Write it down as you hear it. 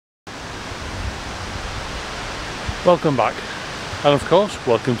Welcome back, and of course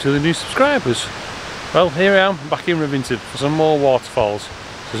welcome to the new subscribers. Well, here I am back in Rivington for some more waterfalls.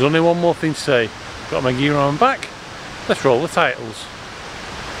 There's only one more thing to say. Got my gear on back. Let's roll the titles.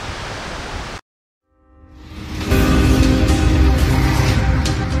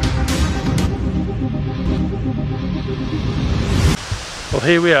 Well,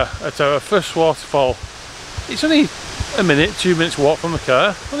 here we are at our first waterfall. It's only a minute, 2 minutes walk from the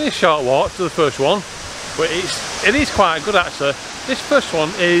car. Only a short walk to the first one, but it is quite good actually. This first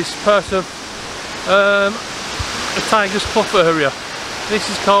one is part of a Tiger's Clough area. This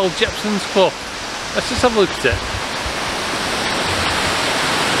is called Jepson's Clough. Let's just have a look at it.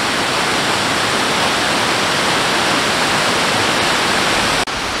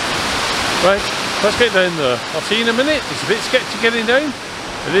 Right, let's get down there. I'll see you in a minute. It's a bit sketchy getting down.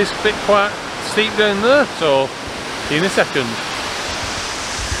 It is a bit quite steep down there, so see you in a second.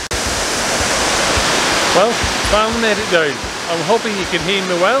 Well, finally made it down. I'm hoping you can hear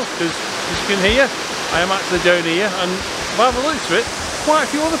me well, because as you can hear, I am actually down here, and by the looks of it, quite a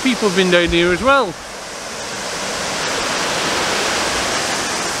few other people have been down here as well.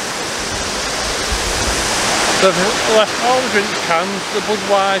 So I've left all the drink cans, the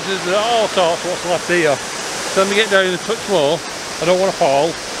Budweisers, all sorts of what's left here. So let me get down and touch more. I don't want to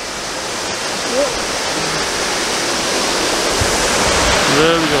fall.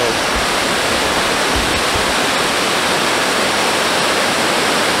 There we go.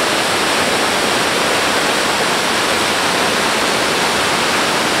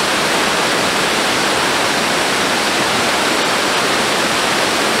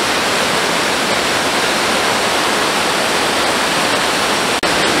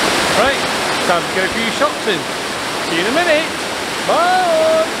 Time to get a few shots in. See you in a minute.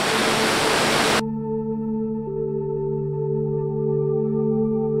 Bye!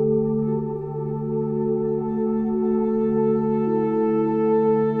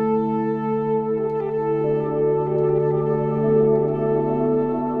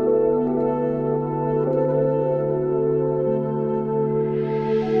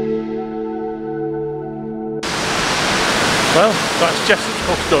 Well, that's Jessup's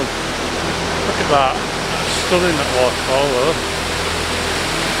Clough done. Look at that, that's stunning, that waterfall though.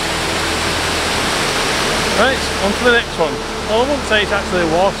 Right, on to the next one. Well, I wouldn't say it's actually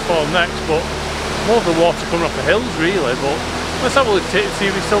a waterfall next, but more of the water coming off the hills really, but let's have a look at it and see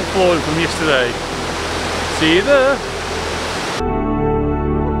if it's still flowing from yesterday. See you there.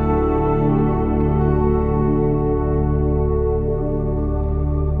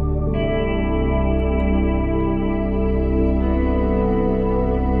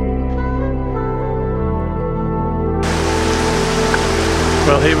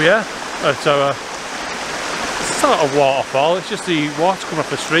 Well, here we are at our, it's not a waterfall, it's just the water coming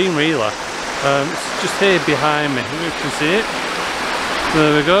off a stream really. It's just here behind me, you can see it.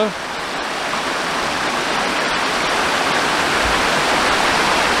 There we go.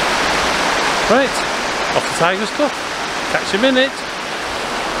 Right, off the Tiger's Clough. Catch you in a minute.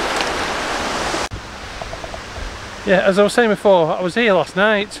 Yeah, as I was saying before, I was here last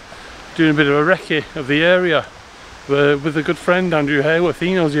night doing a bit of a recce of the area with a good friend, Andrew Hayworth.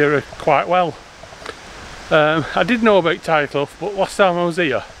 He knows the area quite well. I did know about Tiger Clough, but last time I was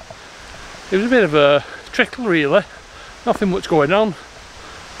here it was a bit of a trickle really, nothing much going on,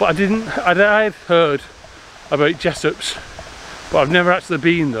 but I'd heard about Jessup's, but I've never actually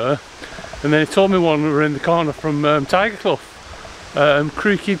been there. And then he told me one we were in the corner from Tiger Clough,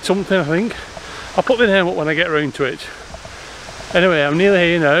 Crooked something I think. I'll put the name up when I get around to it. Anyway, I'm nearly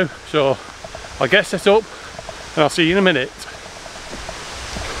here now, so I'll get set up and I'll see you in a minute.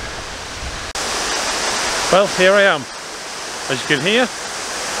 Well, here I am, as you can hear,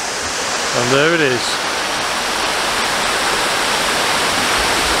 and there it is.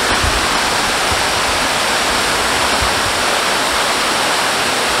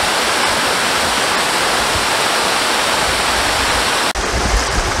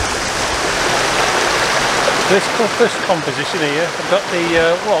 This first composition here, I've got the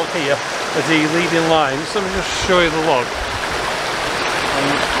log here as the leading line. So let me just show you the log.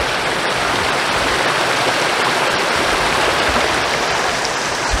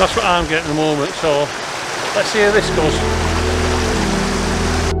 That's what I'm getting at the moment, so let's see how this goes.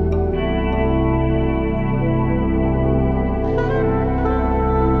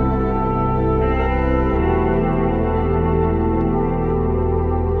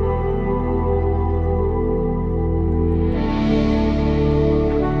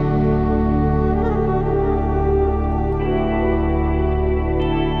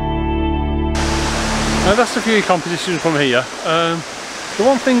 Now that's a few compositions from here. The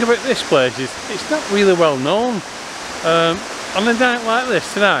one thing about this place is it's not really well known. On a night like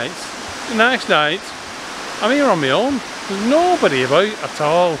this tonight, a nice night, I'm here on my own. There's nobody about at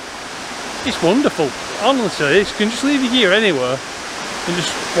all. It's wonderful. Honestly, you can just leave your gear anywhere and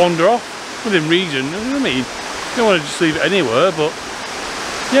just wander off within reason. You know what I mean? You don't want to just leave it anywhere, but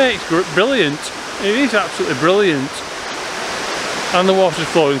yeah, it's brilliant. It is absolutely brilliant. And the water's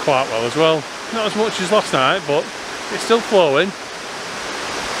flowing quite well as well. Not as much as last night, but it's still flowing.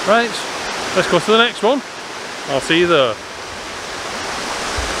 Right, let's go to the next one. I'll see you there.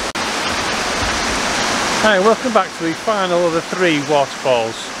 Hi, welcome back to the final of the 3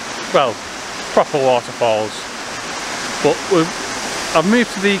 waterfalls. Well, proper waterfalls. But I've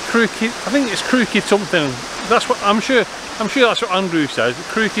moved to the crooked, I think it's crooked something. That's what I'm sure that's what Andrew says,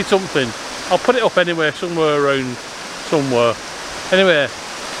 crooked something. I'll put it up anyway, somewhere around somewhere. Anyway,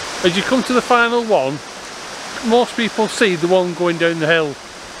 as you come to the final one, most people see the one going down the hill,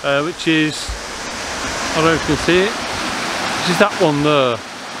 which is, I don't know if you can see it, which is that one there.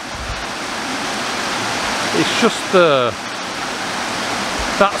 It's just there.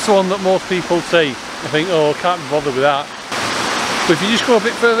 That's the one that most people see. I think, oh, I can't be bothered with that. But if you just go a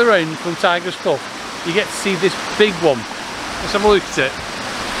bit further around from Tiger's Cuff, you get to see this big one. Let's have a look at it.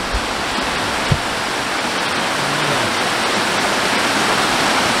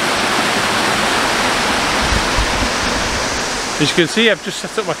 As you can see, I've just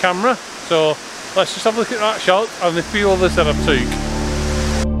set up my camera, so let's just have a look at that shot and the few others that I've took.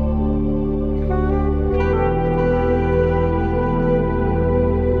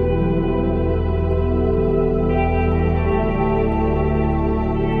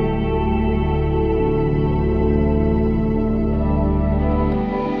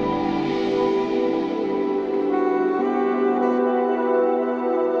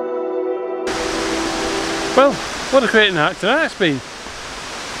 Well, what a great night tonight it's been.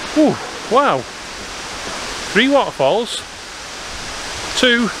 Ooh, wow. 3 waterfalls,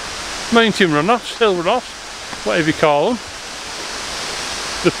 2 mountain runoffs, hill runoffs, whatever you call them.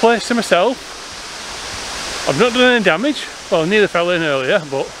 The place to myself. I've not done any damage. Well, nearly fell in earlier,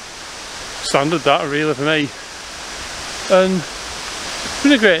 but standard that really for me. And it's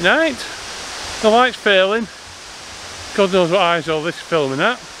been a great night. The light's failing. God knows what eyes all this filming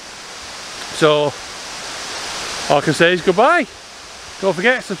at. So all I can say is goodbye. Don't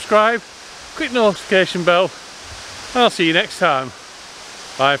forget to subscribe, click the notification bell, and I'll see you next time.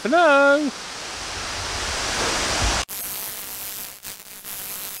 Bye for now.